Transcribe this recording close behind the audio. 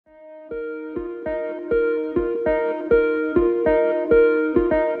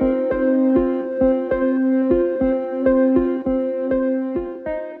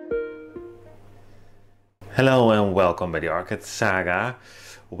Welcome by the Orchid SaGa.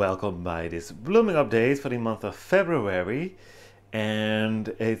 Welcome by this blooming update for the month of February. And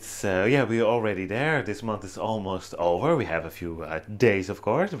it's, yeah, we're already there. This month is almost over. We have a few days, of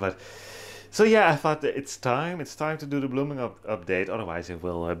course, but so yeah, I thought that it's time to do the blooming update, otherwise it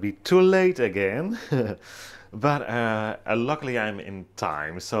will be too late again. But luckily I'm in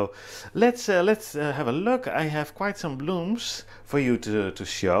time, so let's have a look. I have quite some blooms for you to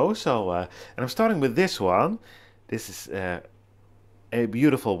show. So and I'm starting with this one. This is a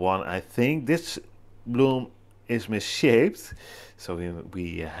beautiful one. I think this bloom is misshaped, so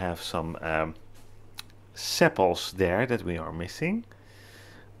we have some sepals there that we are missing.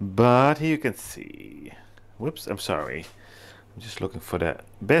 But here you can see, whoops, I'm sorry, I'm just looking for the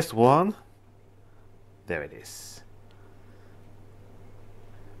best one. There it is.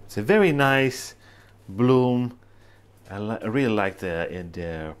 It's a very nice bloom. I really like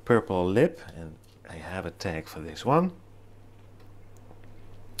the purple lip, and I have a tag for this one.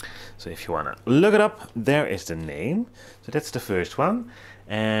 So if you want to look it up, there is the name. So that's the first one.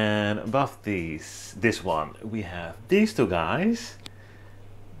 And above this one, we have these two guys.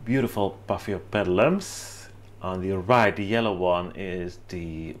 Beautiful Paphiopedilums. On the right, the yellow one is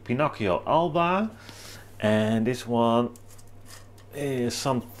the Pinocchio alba, and this one is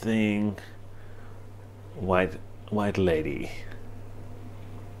something white lady.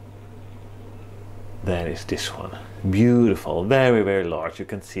 That is this one. Beautiful, very, very large. You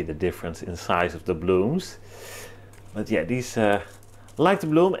can see the difference in size of the blooms. But yeah, these like to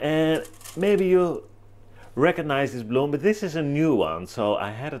bloom, and maybe you recognize this bloom, but this is a new one. So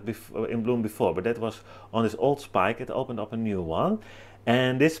I had it in bloom before, but that was on this old spike. It opened up a new one,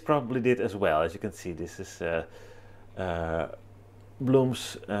 and this probably did as well. As you can see, this is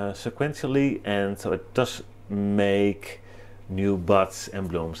blooms sequentially, and so it does make new buds and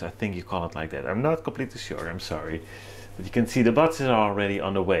blooms. I think you call it like that. I'm not completely sure, I'm sorry, but you can see the buds are already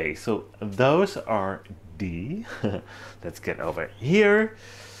on the way. So those are the let's get over here,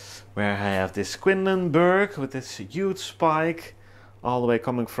 where I have this Quindenberg with this huge spike all the way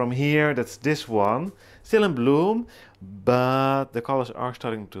coming from here. That's this one, still in bloom, but the colors are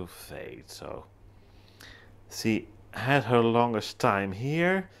starting to fade. So she had her longest time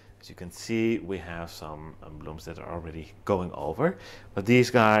here. As you can see, we have some blooms that are already going over, but these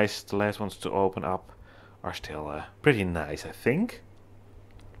guys, the last ones to open up, are still pretty nice, I think.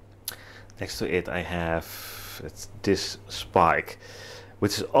 Next to it I have this spike,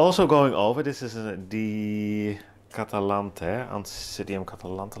 which is also going over. This is the Catalante, Ansidium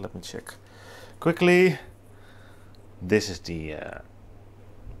Catalante. Let me check quickly. This is the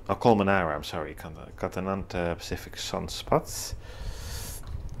Colmenara, I'm sorry, Catalante Pacific Sunspots.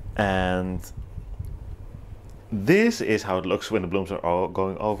 And this is how it looks when the blooms are all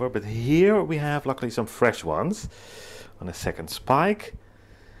going over. But here we have luckily some fresh ones on the second spike,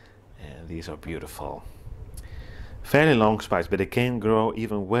 and these are beautiful. Fairly long spikes, but they can grow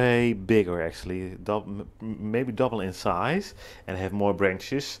even way bigger, actually, maybe double in size, and have more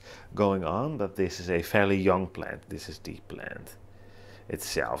branches going on. But this is a fairly young plant. This is the plant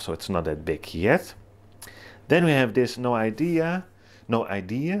itself, so it's not that big yet. Then we have this no idea,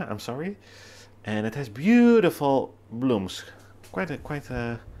 I'm sorry, and it has beautiful blooms. Quite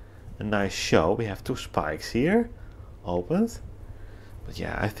a nice show. We have two spikes here opened, but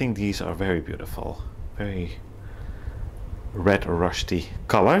yeah, I think these are very beautiful, very red rusty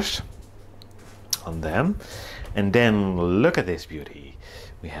colors on them. And then look at this beauty.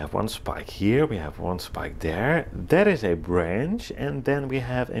 We have one spike here, we have one spike there. That is a branch, and then we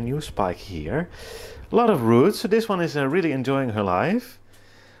have a new spike here. A lot of roots, so this one is really enjoying her life.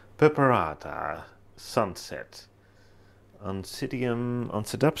 Peperata, Sunset, Oncidium,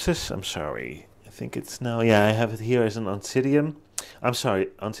 I'm sorry. I think it's now, yeah, I have it here as an Oncidium. I'm sorry,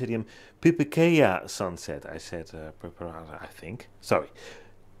 Oncidium Pipikea Sunset. I said Peperata, I think. Sorry.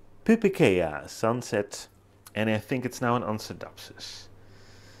 Pipikea Sunset, and I think it's now an Oncidiopsis.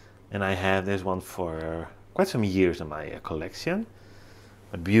 And I have this one for quite some years in my collection.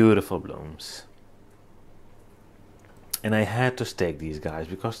 But beautiful blooms. And I had to stake these guys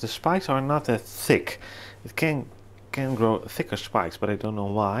because the spikes are not that thick. It can grow thicker spikes, but I don't know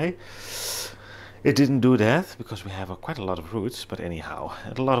why. It didn't do that because we have quite a lot of roots, but anyhow,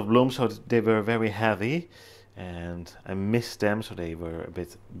 and a lot of blooms, so they were very heavy, and I missed them, so they were a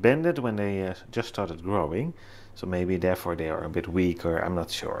bit bended when they just started growing. So maybe therefore they are a bit weaker, I'm not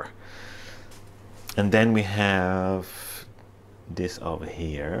sure. And then we have this over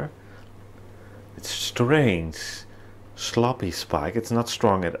here. It's strange, sloppy spike. It's not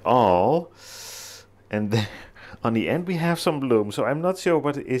strong at all. And then on the end we have some bloom, so I'm not sure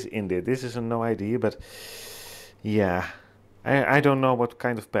what is in there. This is a no idea, but Yeah, I don't know what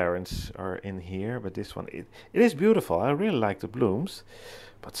kind of parents are in here, but this one, it is beautiful. I really like the blooms,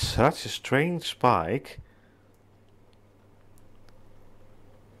 but such a strange spike.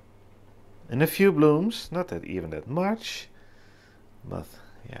 And a few blooms, not that even that much, but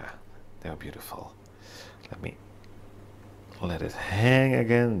yeah, they're beautiful. Let me let it hang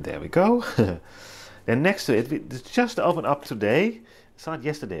again. There we go. Then next to it, it's just opened up today. It's not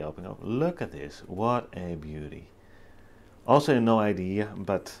yesterday opening up. Look at this. What a beauty. Also no idea,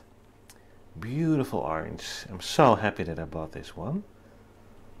 but beautiful orange. I'm so happy that I bought this one.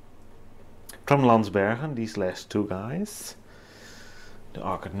 From Landsbergen, these last two guys. The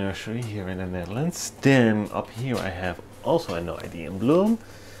Orchid nursery here in the Netherlands. Then up here I have also a no idea in bloom.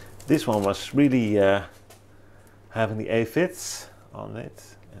 This one was really having the aphids on it,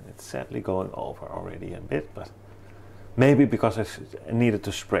 and it's sadly going over already a bit, but maybe because I needed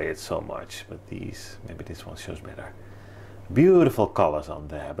to spray it so much. But these, maybe this one shows better. Beautiful colors on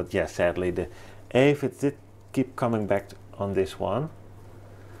there, but yeah, sadly the aphids did keep coming back on this one.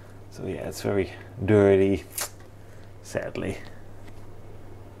 So yeah, it's very dirty, sadly.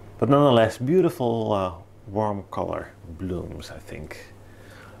 But nonetheless, beautiful warm color blooms, I think.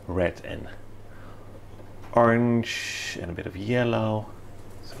 Red and orange and a bit of yellow.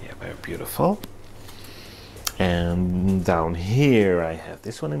 So yeah, very beautiful. And down here I have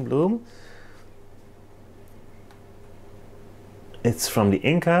this one in bloom. It's from the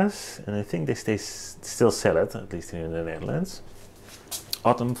Incas, and I think they still sell it, at least here in the Netherlands.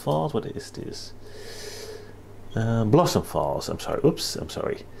 Autumn Falls, what is this? Blossom Falls, I'm sorry, oops, I'm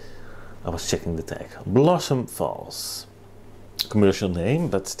sorry. I was checking the tag. Blossom Falls. Commercial name,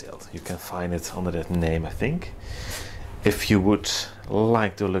 but still, you can find it under that name, I think. If you would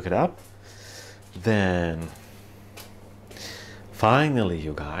like to look it up. Then, finally,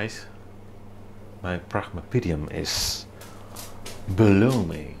 you guys, my Pragmapedium is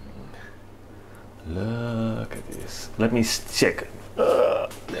blooming. Look at this. Let me check.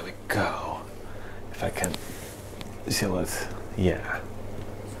 There we go. If I can show it. Yeah.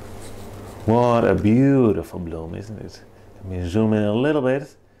 What a beautiful bloom, isn't it? Let me zoom in a little bit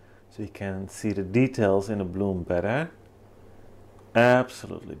so you can see the details in the bloom better.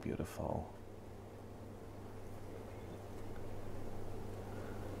 Absolutely beautiful.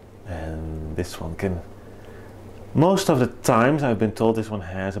 And this one can, most of the times I've been told this one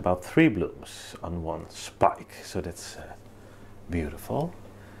has about 3 blooms on one spike. So that's beautiful.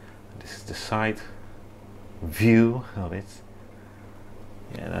 This is the side view of it.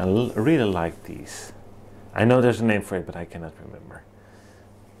 Yeah, and I really like these. I know there's a name for it, but I cannot remember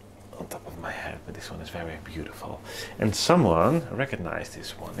on top of my head. But this one is very beautiful. And someone recognized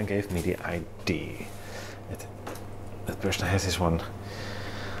this one and gave me the ID. That person has this one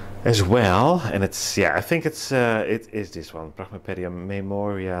as well, and it's, yeah, I think it's it is this one, Pragmapedium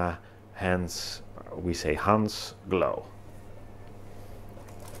Memoria Hans, we say Hans Glow.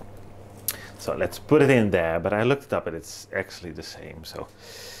 So let's put it in there, but I looked it up and it's actually the same. So,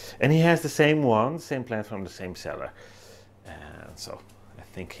 and he has the same one, same plant from the same seller, and so I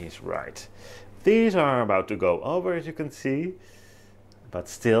think he's right. These are about to go over, as you can see, but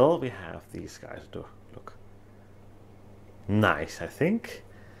still we have these guys. Look, nice, I think.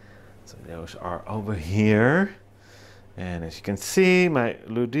 So those are over here, and as you can see, my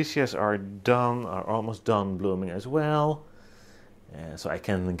Ludicias are done, are almost done blooming as well. So I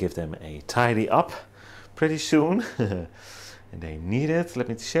can give them a tidy up pretty soon. And they need it. Let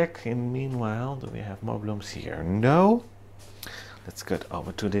me check. In meanwhile, do we have more blooms here? No. Let's get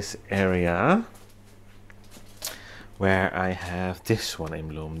over to this area where I have this one in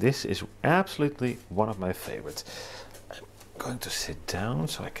bloom. This is absolutely one of my favorites. I'm going to sit down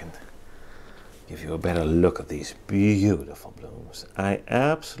so I can give you a better look at these beautiful blooms. I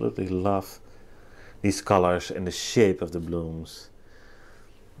absolutely love these colors and the shape of the blooms.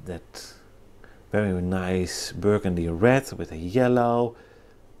 That very nice burgundy red with a yellow,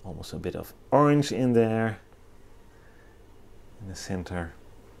 almost a bit of orange in there in the center.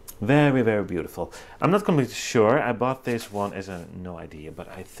 Very, very beautiful. I'm not completely sure. I bought this one as a no idea, but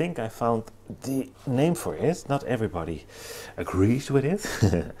I think I found the name for it. Not everybody agrees with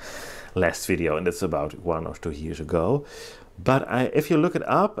it. Last video, and that's about 1 or 2 years ago. But if you look it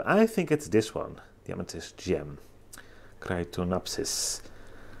up, I think it's this one, the Amethyst Gem, Cryptonopsis.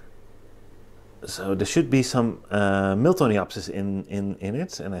 So there should be some Miltoniopsis in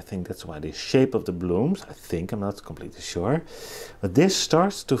it, and I think that's why the shape of the blooms, I think, I'm not completely sure. But this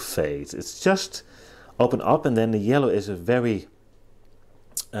starts to fade. It's just open up, and then the yellow is a very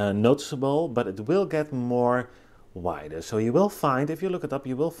noticeable, but it will get more wider. So you will find, if you look it up,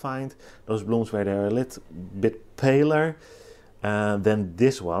 you will find those blooms where they're a little bit paler than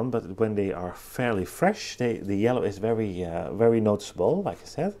this one, but when they are fairly fresh, the yellow is very noticeable, like I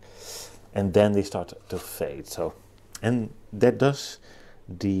said, and then they start to fade. So, and that does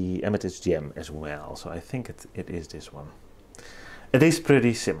the amethyst gem as well. So I think it is this one. It is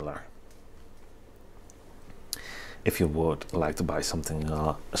pretty similar. If you would like to buy something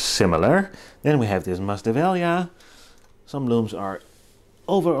similar, then we have this Masdevallia. Some blooms are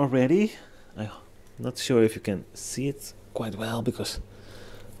over already. I'm not sure if you can see it quite well because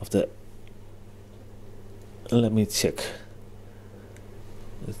of the... Let me check.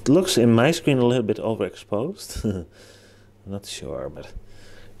 It looks in my screen a little bit overexposed. I'm not sure, but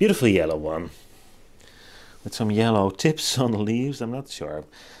beautiful yellow one. With some yellow tips on the leaves, I'm not sure.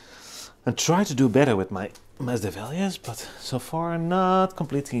 I try to do better with my Masdevallias, but so far not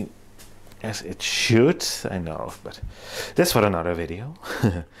completely as it should, I know, but that's for another video.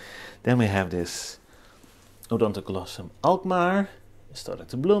 Then we have this Odontoglossum Alkmaar, started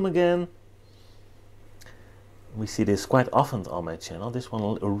to bloom again. We see this quite often on my channel. This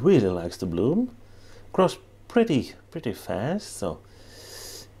one really likes to bloom. Grows pretty fast, so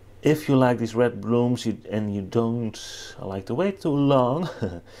if you like these red blooms and you don't like to wait too long,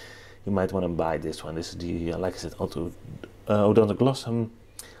 you might want to buy this one. This is the, like I said, Odontoglossum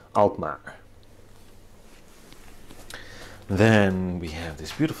Alkmaar. Then we have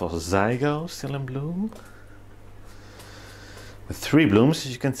this beautiful SaGa still in bloom. With 3 blooms,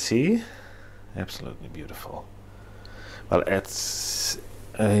 as you can see. Absolutely beautiful. Well, it's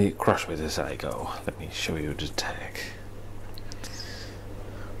a cross with a SaGa. Let me show you the tag.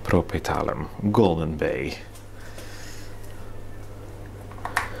 Propetalum, Golden Bay.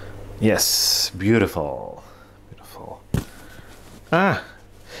 Yes, beautiful, beautiful. Ah,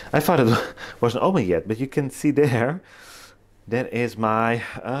 I thought it wasn't open yet, but you can see there. That is my,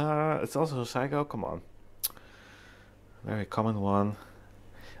 it's also a SaGa, come on. Very common one.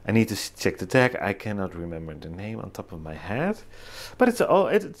 I need to check the tag. I cannot remember the name on top of my head. But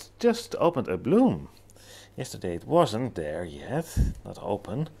it's just opened a bloom. Yesterday it wasn't there yet, not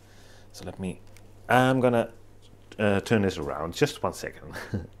open. So I'm gonna turn this around, just 1 second.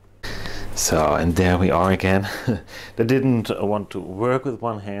 So, and there we are again. They didn't want to work with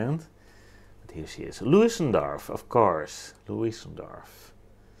one hand. But here she is, Louisendorf, of course. Louisendorf.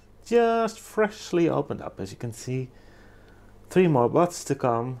 Just freshly opened up, as you can see. 3 more buds to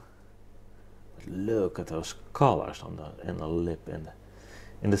come. But look at those colors on the lip and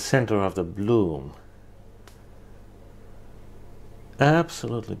in the center of the bloom.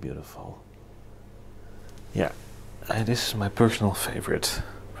 Absolutely beautiful. Yeah, this is my personal favorite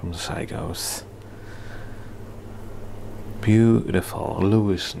from the SaGas. Beautiful,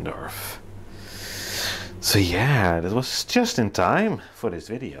 Louisendorf. So yeah, that was just in time for this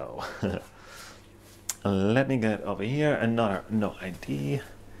video. Let me get over here, another no ID.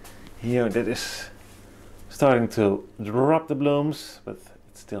 Here, that is starting to drop the blooms, but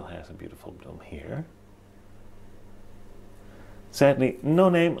it still has a beautiful bloom here. Sadly, no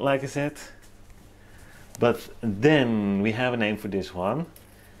name, like I said. But then we have a name for this one.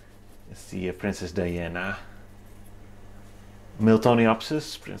 It's the Princess Diana.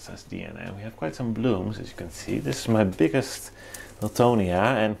 Miltoniopsis, Princess Diana. We have quite some blooms, as you can see. This is my biggest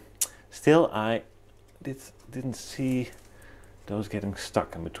Miltonia, and still I didn't see those getting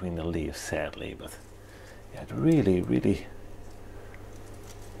stuck in between the leaves, sadly. But yeah, it really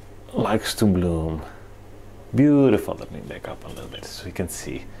likes to bloom. Beautiful. Let me back up a little bit so you can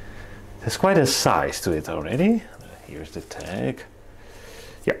see. There's quite a size to it already. Here's the tag.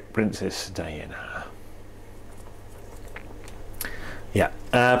 Yeah, Princess Diana. Yeah,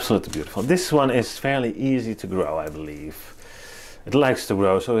 absolutely beautiful. This one is fairly easy to grow, I believe. It likes to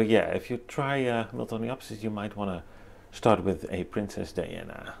grow, so yeah, if you try Miltoniopsis, you might want to start with a Princess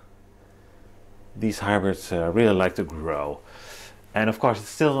Diana. These hybrids really like to grow. And of course, it's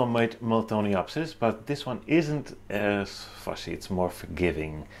still a Miltoniopsis, but this one isn't as fussy. It's more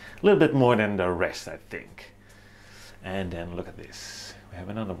forgiving. A little bit more than the rest, I think. And then look at this. We have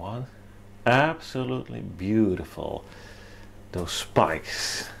another one. Absolutely beautiful. Those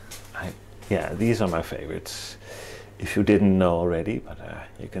spikes. Yeah, these are my favorites. If you didn't know already, but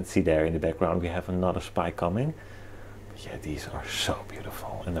you can see there in the background we have another spike coming. But yeah, these are so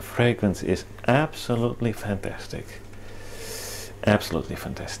beautiful. And the fragrance is absolutely fantastic. Absolutely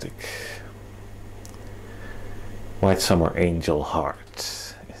fantastic. White Summer Angel Heart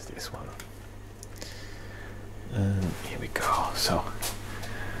is this one. And here we go. So,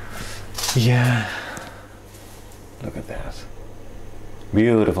 yeah, look at that.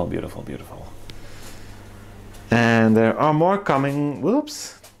 Beautiful, beautiful, beautiful. And there are more coming.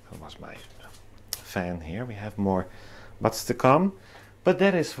 Whoops, that was my fan here. We have more buds to come. But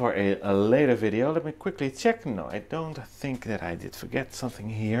that is for a later video. Let me quickly check. No, I don't think that I did forget something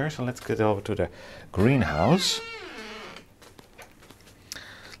here. So let's get over to the greenhouse.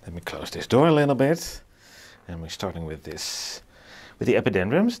 Let me close this door a little bit. And we're starting with this, with the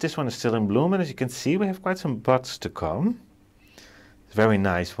epidendrums. This one is still in bloom, and as you can see, we have quite some buds to come. It's a very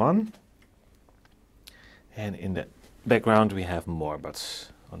nice one. And in the background, we have more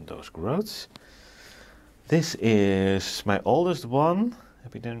buds on those growths. This is my oldest one,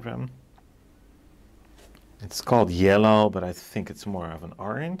 epidendrum. It's called yellow, but I think it's more of an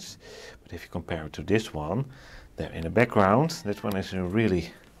orange. But if you compare it to this one, there in the background, that one is a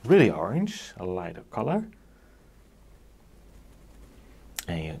really orange, a lighter color.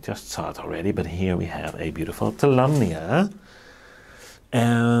 And you just saw it already, but here we have a beautiful Telomnia.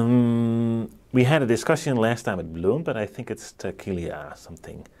 We had a discussion last time it bloomed, but I think it's Tequilia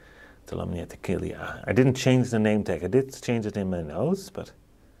something. Telomnia tequilia. I didn't change the name tag. I did change it in my notes, but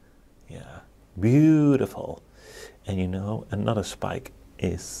yeah, beautiful. And you know, another spike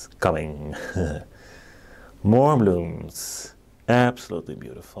is coming. More blooms. Absolutely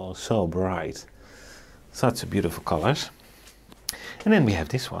beautiful. So bright. Such a beautiful colors. And then we have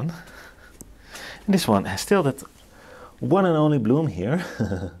this one. And this one has still that one and only bloom here.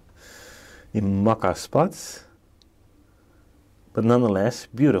 The maca spots. But nonetheless,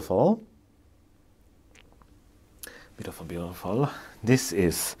 beautiful. Beautiful, beautiful. This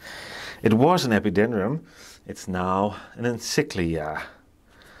is, it was an epidendrum. It's now an encyclia.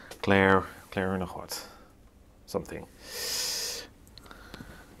 Claire nog wat. Something.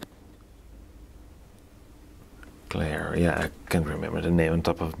 Claire, yeah, I can't remember the name on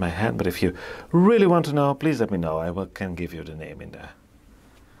top of my head, but if you really want to know, please let me know. I can give you the name in the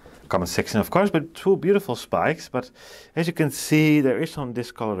comment section, of course. But two beautiful spikes, but as you can see, there is some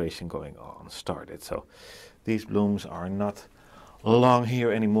discoloration going on, started. So these blooms are not long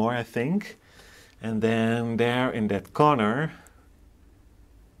here anymore, I think. And then there in that corner,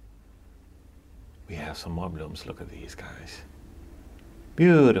 we have some more blooms. Look at these guys.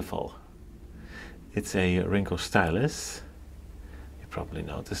 Beautiful. It's a wrinkle stylus. You probably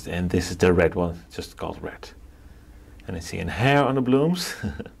noticed. And this is the red one, just called red. And I see a hair on the blooms.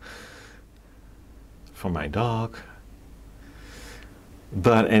 For my dog.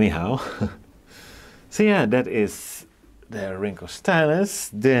 But anyhow. So yeah, that is the wrinkle stylus.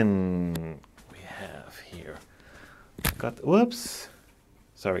 Then we have here whoops.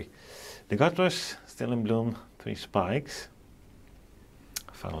 Sorry. The gutters still in bloom, 3 spikes.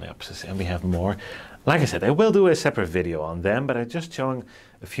 Phalaenopsis, and we have more. Like I said, I will do a separate video on them, but I'm just showing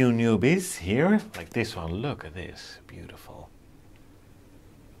a few newbies here. Like this one, look at this, beautiful.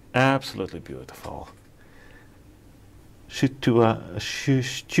 Absolutely beautiful.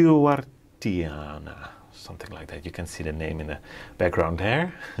 Stuartiana, something like that. You can see the name in the background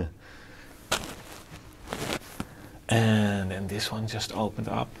there. And then this one just opened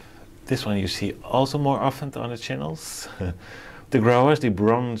up. This one you see also more often on the channels. The growers, the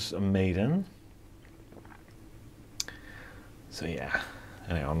bronze maiden. So yeah,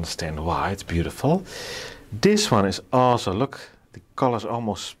 and I understand why, it's beautiful. This one is also, look, the colors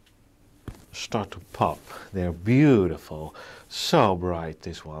almost start to pop. They're beautiful, so bright,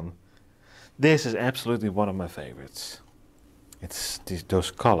 this one. This is absolutely one of my favorites. It's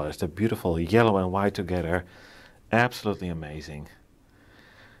those colors, the beautiful yellow and white together, absolutely amazing.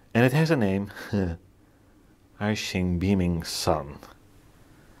 And it has a name. Aishin Beaming Sun.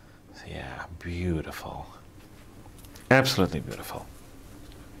 So yeah, beautiful. Absolutely beautiful.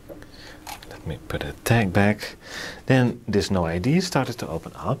 Let me put a tag back. Then this no ID started to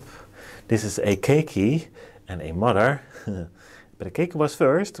open up. This is a keiki and a mother. But the keiki was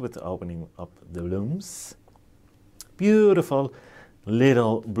first with opening up the blooms. Beautiful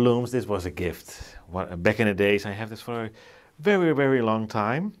little blooms. This was a gift. Back in the days, I have this for a very, very long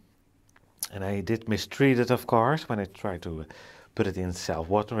time. And I did mistreat it, of course, when I tried to put it in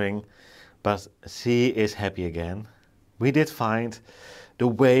self-watering. But she is happy again. We did find the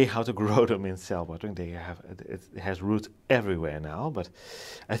way how to grow them in self-watering. It has roots everywhere now. But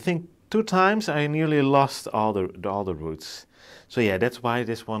I think 2 times I nearly lost all the roots. So yeah, that's why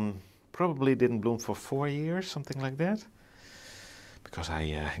this one probably didn't bloom for 4 years, something like that. Because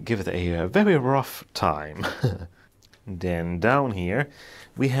I give it a very rough time. Then down here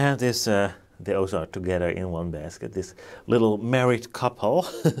we have this, those are together in one basket, this little married couple.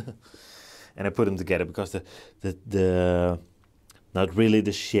 And I put them together because the not really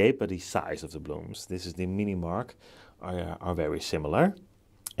the shape, but the size of the blooms. This is the mini mark, are very similar.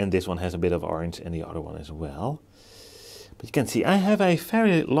 And this one has a bit of orange and the other one as well. But you can see I have a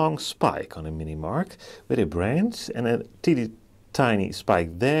very long spike on a mini mark with a branch and a teeny tiny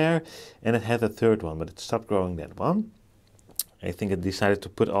spike there, and it had a third one, but it stopped growing that one. I think it decided to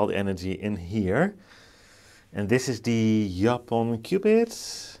put all the energy in here. And this is the Japan Cupid.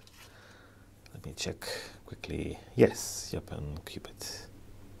 Let me check quickly. Yes, Japan Cupid.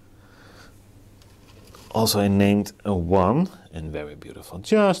 Also a named one and very beautiful.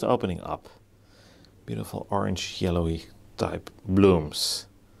 Just opening up. Beautiful orange yellowy type blooms.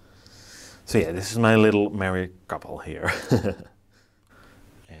 So yeah, this is my little married couple here.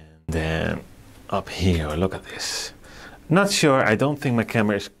 And then up here, look at this. Not sure, I don't think my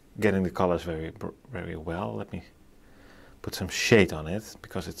camera is getting the colors very well. Let me put some shade on it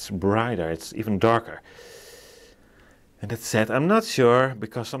because it's brighter, it's even darker. And that said, I'm not sure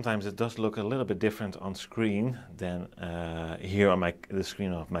because sometimes it does look a little bit different on screen than here on the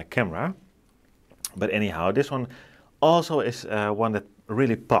screen of my camera. But anyhow, this one also is one that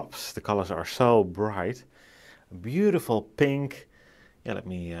really pops. The colors are so bright. Beautiful pink. Yeah, let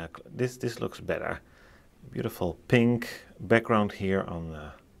me, this looks better. Beautiful pink background here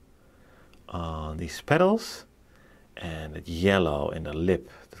on these petals. And the yellow in the lip.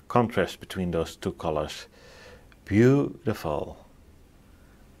 The contrast between those two colors. Beautiful.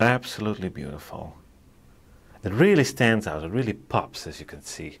 Absolutely beautiful. It really stands out. It really pops, as you can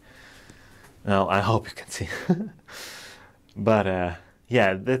see. Well, I hope you can see. But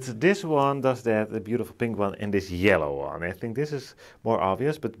yeah, this one does that, the beautiful pink one, and this yellow one. I think this is more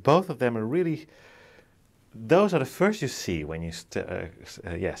obvious, but both of them are really, those are the first you see when you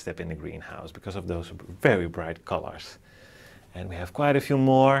step in the greenhouse because of those very bright colors. And we have quite a few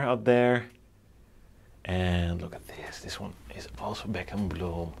more out there. And look at this one is also back in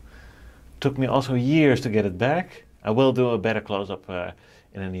bloom. Took me also years to get it back. I will do a better close-up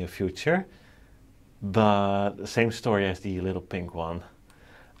in the near future. But the same story as the little pink one.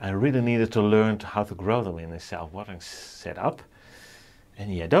 I really needed to learn how to grow them in a self-watering setup.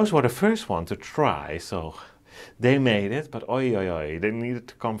 And yeah, those were the first one to try, so they made it, but oi oi oi, they needed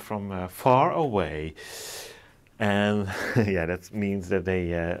to come from far away. And yeah, that means that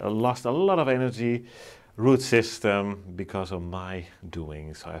they lost a lot of energy, root system, because of my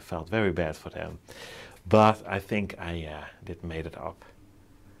doing, so I felt very bad for them. But I think I did made it up.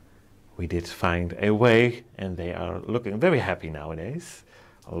 We did find a way, and they are looking very happy nowadays,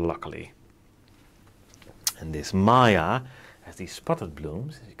 luckily. And this Maya has these spotted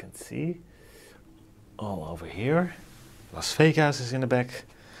blooms, as you can see, all over here. Las Vegas is in the back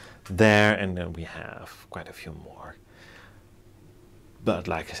there, and then we have quite a few more. But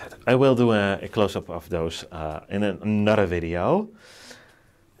like I said, I will do a close-up of those in another video.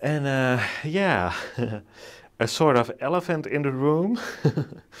 And yeah, a sort of elephant in the room.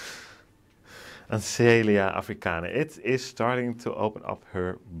 Ancelia africana. It is starting to open up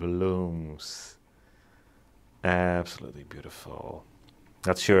her blooms. Absolutely beautiful.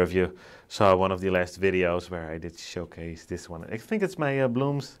 Not sure if you saw one of the last videos where I did showcase this one. I think it's my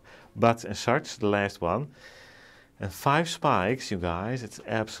blooms, buds and such, the last one. And 5 spikes, you guys. It's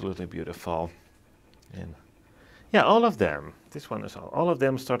absolutely beautiful. And yeah, all of them. This one is all of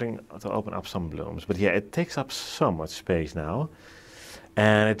them starting to open up some blooms. But yeah, it takes up so much space now.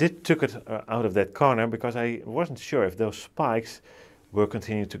 And I took it out of that corner because I wasn't sure if those spikes will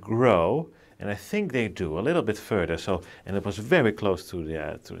continue to grow. And I think they do a little bit further. So, and it was very close to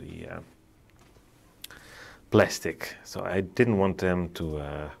the plastic. So I didn't want them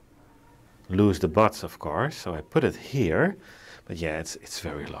to lose the buds, of course. So I put it here. But yeah, it's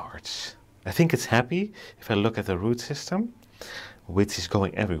very large. I think it's happy if I look at the root system, which is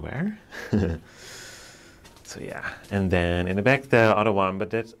going everywhere. So yeah, and then in the back the other one, but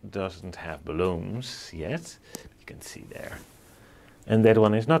that doesn't have blooms yet. You can see there. And that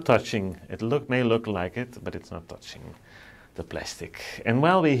one is not touching, it may look like it, but it's not touching the plastic. And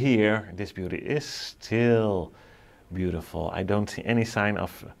while we're here, this beauty is still beautiful. I don't see any sign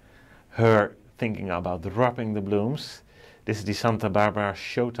of her thinking about dropping the blooms. This is the Santa Barbara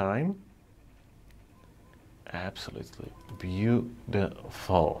Showtime. Absolutely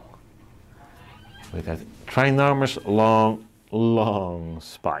beautiful. With that trinormous long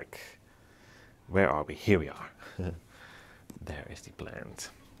spike. Where are we? Here we are. There is the plant.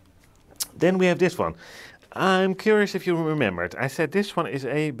 Then we have this one. I'm curious if you remembered. I said this one is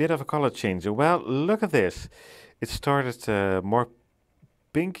a bit of a color changer. Well, look at this. It started more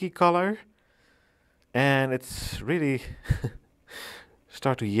pinky color. And it's really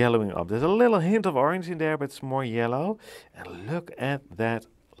start to yellowing up. There's a little hint of orange in there, but it's more yellow. And look at that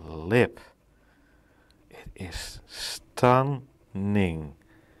lip. It is stunning.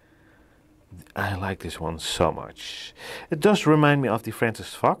 I like this one so much. It does remind me of the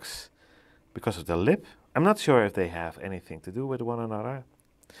Francis Fox because of the lip. I'm not sure if they have anything to do with one another.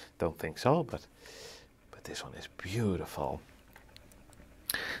 Don't think so, but this one is beautiful.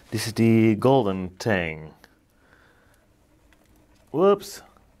 This is the Golden Tang. Whoops,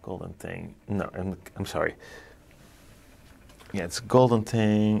 Golden Tang. No, I'm sorry. Yeah, it's Golden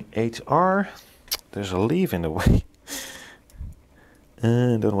Tang HR. There's a leaf in the way.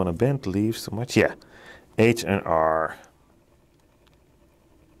 I don't want to bend leaves too much. Yeah, H and R.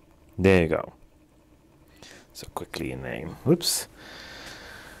 There you go. So quickly a name. Whoops.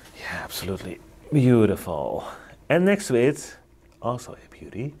 Yeah, absolutely beautiful. And next to it, also a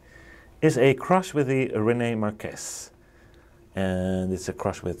beauty, is a cross with the René Marquez. And it's a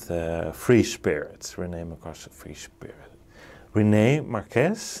cross with Free Spirits. René Marquez, Free Spirit. René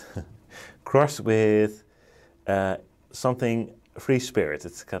Marquez cross with something Free Spirit.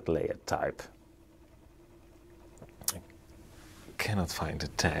 It's Cattleya type. I cannot find the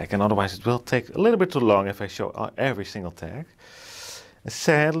tag, and otherwise it will take a little bit too long if I show every single tag.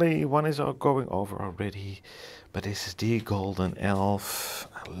 Sadly, one is going over already, but this is the Golden Elf.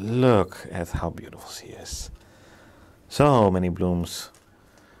 Look at how beautiful she is. So many blooms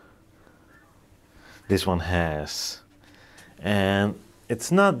this one has. And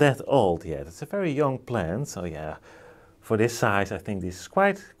it's not that old yet. It's a very young plant, so yeah, for this size I think this is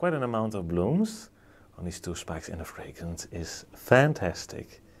quite an amount of blooms on these two spikes, and the fragrance is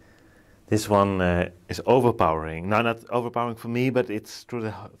fantastic. This one is overpowering. No, not overpowering for me, but it's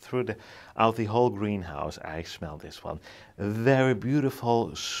throughout the whole greenhouse. I smell this one. A very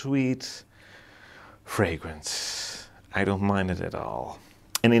beautiful, sweet fragrance. I don't mind it at all.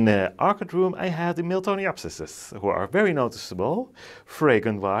 And in the Orchid room, I have the Miltoniopsises, who are very noticeable,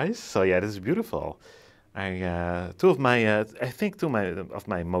 fragrant-wise. So yeah, this is beautiful. I think two of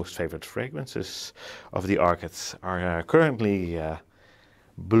my most favorite fragrances of the orchids are currently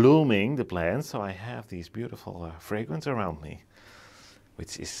blooming the plants, so I have these beautiful fragrance around me,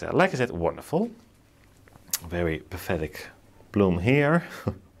 which is, like I said, wonderful. Very pathetic bloom here.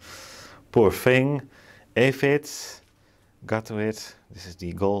 Poor thing. Aphids, got to it. This is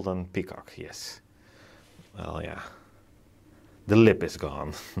the Golden Peacock, yes. Well, yeah. The lip is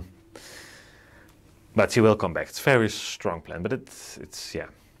gone. But she will come back. It's a very strong plant, but it's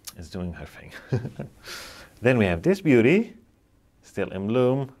doing her thing. Then we have this beauty. Still in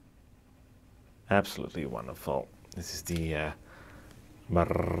bloom. Absolutely wonderful. This is the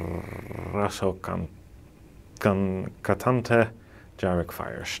Barrasso Cantante Jarek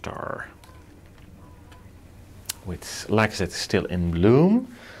Firestar, which, like I said, is still in bloom.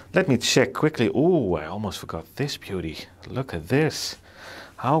 Let me check quickly. Ooh, I almost forgot this beauty. Look at this.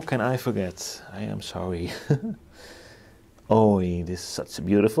 How can I forget? I am sorry. Oh, this is such a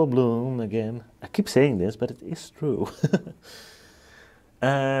beautiful bloom again. I keep saying this, but it is true.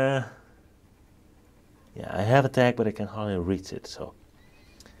 Yeah, I have a tag, but I can hardly reach it, so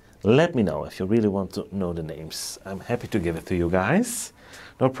let me know if you really want to know the names. I'm happy to give it to you guys.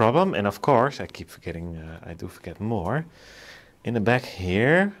 No problem. And of course, I keep forgetting, I do forget more. In the back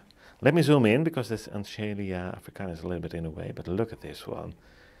here, let me zoom in because this Anchelia africana is a little bit in the way, but look at this one.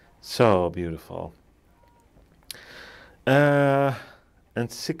 So beautiful.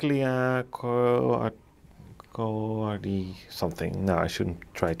 Encyclia Coardi something. No, I shouldn't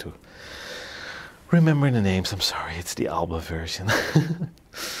try to remember the names. I'm sorry, it's the Alba version.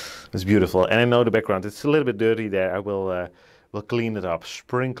 It's beautiful, and I know the background. It's a little bit dirty there. I will clean it up.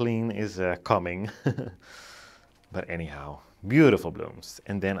 Spring clean is coming. But anyhow, beautiful blooms.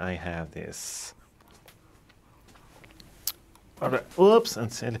 And then I have this. Oops,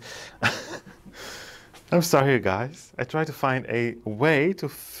 and said. I'm sorry, guys. I tried to find a way to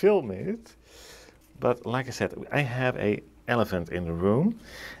film it, but like I said, I have an elephant in the room,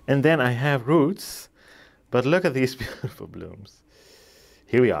 and then I have roots. But look at these beautiful blooms.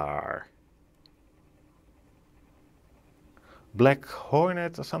 Here we are. Black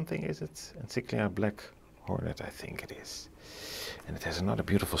Hornet or something, is it? Encyclia Black Hornet, I think it is. And it has another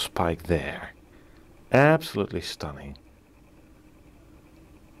beautiful spike there. Absolutely stunning.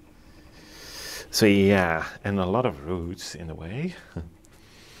 So yeah, and a lot of roots in the way.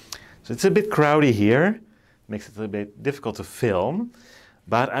 So it's a bit crowded here. Makes it a little bit difficult to film.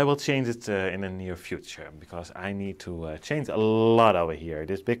 But I will change it in the near future, because I need to change a lot over here.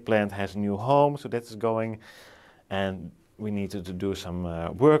 This big plant has a new home, so that's going. And we need to do some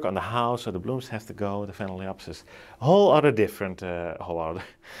work on the house, so the blooms have to go, the Phalaenopsis. A whole other different,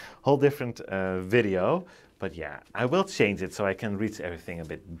 whole different video. But yeah, I will change it so I can reach everything a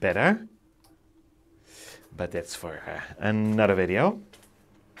bit better. But that's for another video.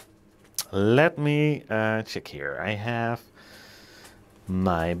 let me check here. I have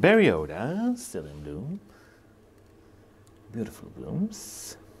my Berryoda still in bloom. Beautiful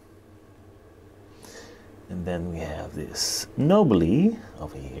blooms. And then we have this Nobly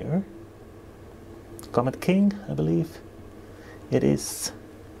over here. Comet King, I believe it is.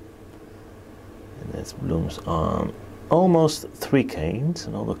 And this blooms on almost 3 canes.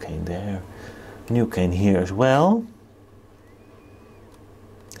 Another cane there. New cane here as well.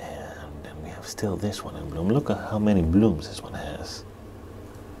 And then we have still this one in bloom. Look at how many blooms this one has.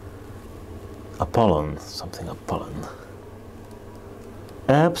 Apollon, something Apollon.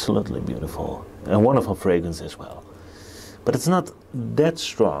 Absolutely beautiful. And wonderful fragrance as well. But it's not that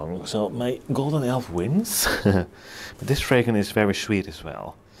strong, so my Golden Elf wins. But this fragrance is very sweet as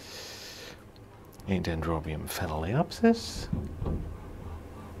well. A Dendrobium phalaenopsis.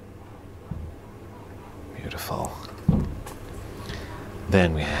 Beautiful.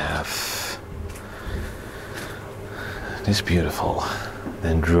 Then we have this beautiful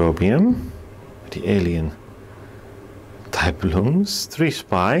Dendrobium with the alien type blooms. 3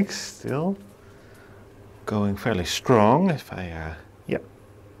 spikes still. Going fairly strong. If I, yeah,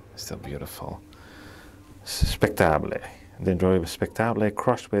 still beautiful. Spectable. Dendrobium spectable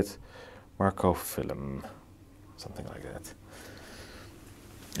crossed with Marcophyllum, something like that.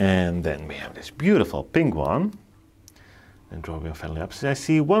 And then we have this beautiful pink one, Dendrobium phalaenopsis. I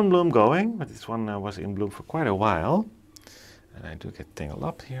see 1 bloom going, but this one was in bloom for quite a while. And I do get tangled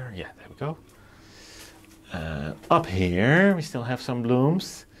up here. Yeah, there we go. Up here we still have some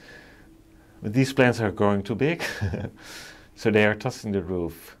blooms. But these plants are growing too big, so they are tossing the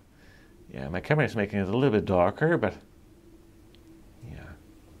roof. Yeah, my camera is making it a little bit darker, but yeah,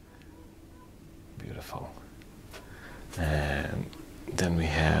 beautiful. And then we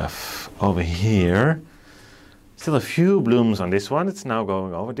have over here still a few blooms on this one. It's now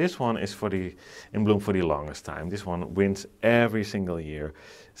going over. This one is in bloom for the longest time. This one wins every single year.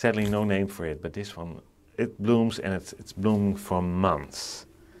 Sadly, no name for it, but this one, it blooms, and it's blooming for months.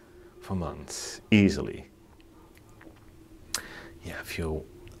 For months, easily. Yeah, a few.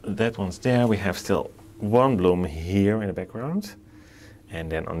 That one's there. We have still 1 bloom here in the background.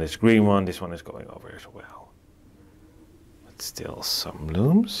 And then on this green one, this one is going over as well. But still some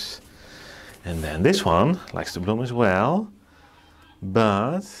blooms. And then this one likes to bloom as well.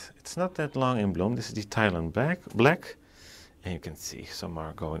 But it's not that long in bloom. This is the Thailand black. And you can see some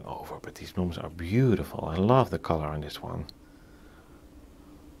are going over. But these blooms are beautiful. I love the color on this one.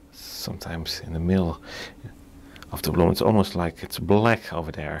 Sometimes in the middle of the bloom, it's almost like it's black over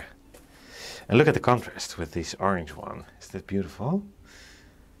there. And look at the contrast with this orange one. Is that beautiful?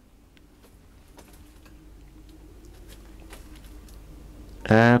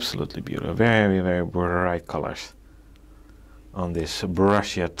 Absolutely beautiful. Very, very bright colors on this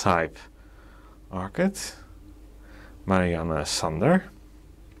Borussia type orchid. Marianne Sander.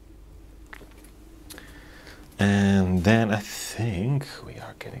 And then I think we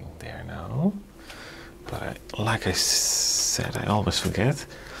are getting there now. But like I said, I always forget.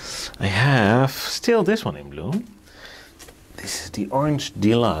 I have still this one in bloom. This is the Orange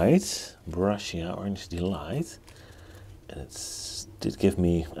Delight, Borussia Orange Delight. And it did give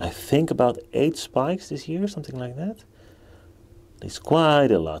me, I think, about 8 spikes this year, something like that. It's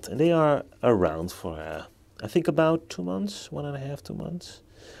quite a lot. And they are around for, I think, about 2 months, 1.5, 2 months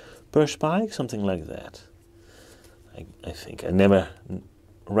per spike, something like that. I think. I never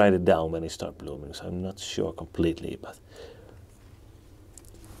write it down when they start blooming, so I'm not sure completely, but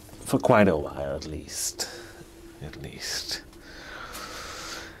for quite a while at least. At least.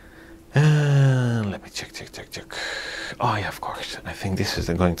 Let me check. Oh yeah, of course. I think this is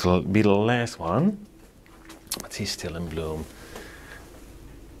going to be the last one. But he's still in bloom.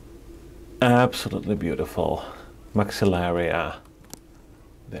 Absolutely beautiful. Maxillaria.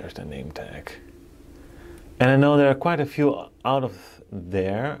 There's the name tag. And I know there are quite a few out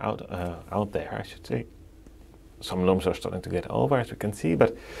there, I should say. Some blooms are starting to get over, as you can see.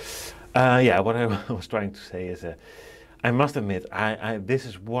 But yeah, what I was trying to say is, I must admit, this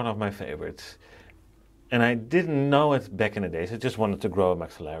is one of my favorites. And I didn't know it back in the days. I just wanted to grow a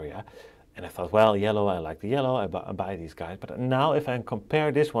Maxillaria. And I thought, well, yellow, I like the yellow, I buy these guys. But now if I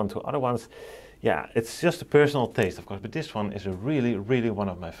compare this one to other ones, yeah, it's just a personal taste, of course. But this one is really, really one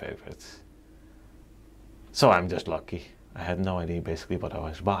of my favorites. So I'm just lucky. I had no idea basically what I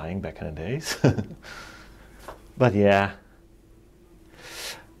was buying back in the days. But yeah.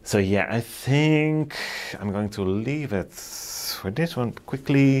 So yeah, I think I'm going to leave it for this one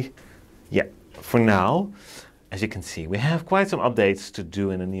quickly. Yeah, for now. As you can see, we have quite some updates to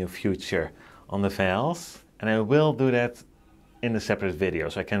do in the near future on the files. And I will do that in a separate video,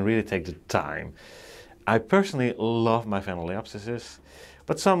 so I can really take the time. I personally love my Phalaenopsis,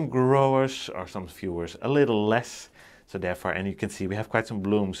 but some growers or some viewers a little less. So therefore, and you can see we have quite some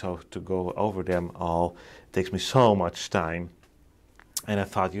blooms, so to go over them all takes me so much time. And I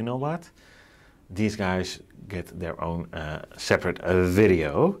thought, you know what? These guys get their own separate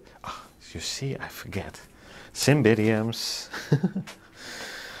video. Oh, you see, I forget. Cymbidiums.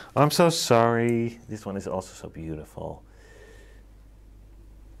 I'm so sorry. This one is also so beautiful.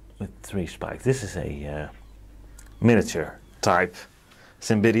 With 3 spikes. This is a miniature type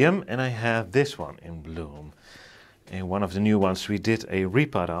Cymbidium, and I have this one in bloom. And one of the new ones we did a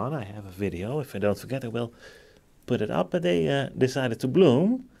repot on. I have a video. If I don't forget, I will put it up. But they decided to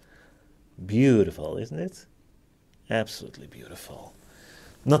bloom. Beautiful, isn't it? Absolutely beautiful.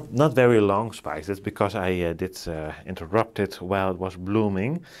 Not very long spikes. That's because I did interrupt it while it was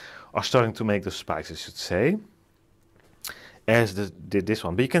blooming, or starting to make the spikes, I should say. As did this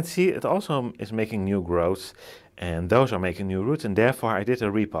one, but you can see it also is making new growths, and those are making new roots, and therefore I did a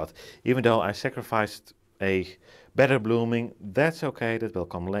repot. Even though I sacrificed a better blooming, that's okay, that will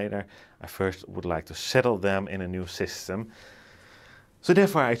come later. I first would like to settle them in a new system. So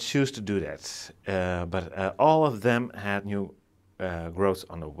therefore I choose to do that. But all of them had new growths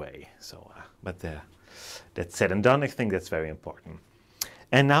on the way. So, that's said and done. I think that's very important.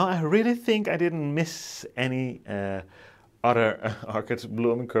 And now I really think I didn't miss any other orchids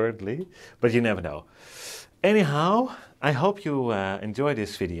blooming currently, but you never know. Anyhow, I hope you enjoy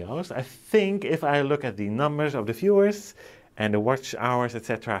these videos. I think if I look at the numbers of the viewers and the watch hours,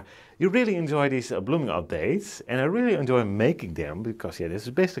 etc., you really enjoy these blooming updates, and I really enjoy making them because, yeah, this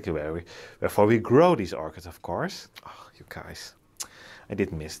is basically where we grow these orchids, of course. Oh, you guys, I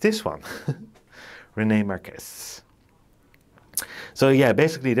did miss this one. Renee Marquez. So yeah,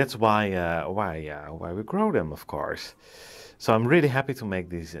 basically that's why we grow them, of course. So I'm really happy to make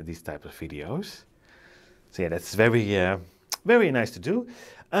these types of videos. So yeah, that's very nice to do.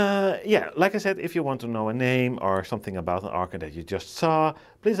 Yeah, like I said, if you want to know a name or something about an orchid that you just saw,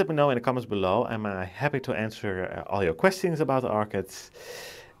 please let me know in the comments below. I'm happy to answer all your questions about the orchids.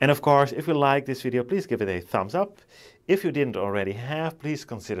 And of course, if you like this video, please give it a thumbs up. If you didn't already have, please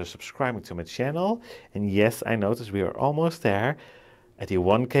consider subscribing to my channel. And yes, I noticed we are almost there at the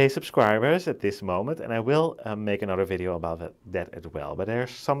 1K subscribers at this moment, and I will make another video about that as well. But there's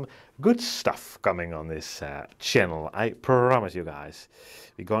some good stuff coming on this channel, I promise you guys.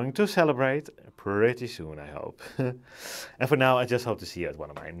 We're going to celebrate pretty soon, I hope. And for now, I just hope to see you at one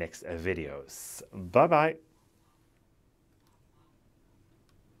of my next videos. Bye bye.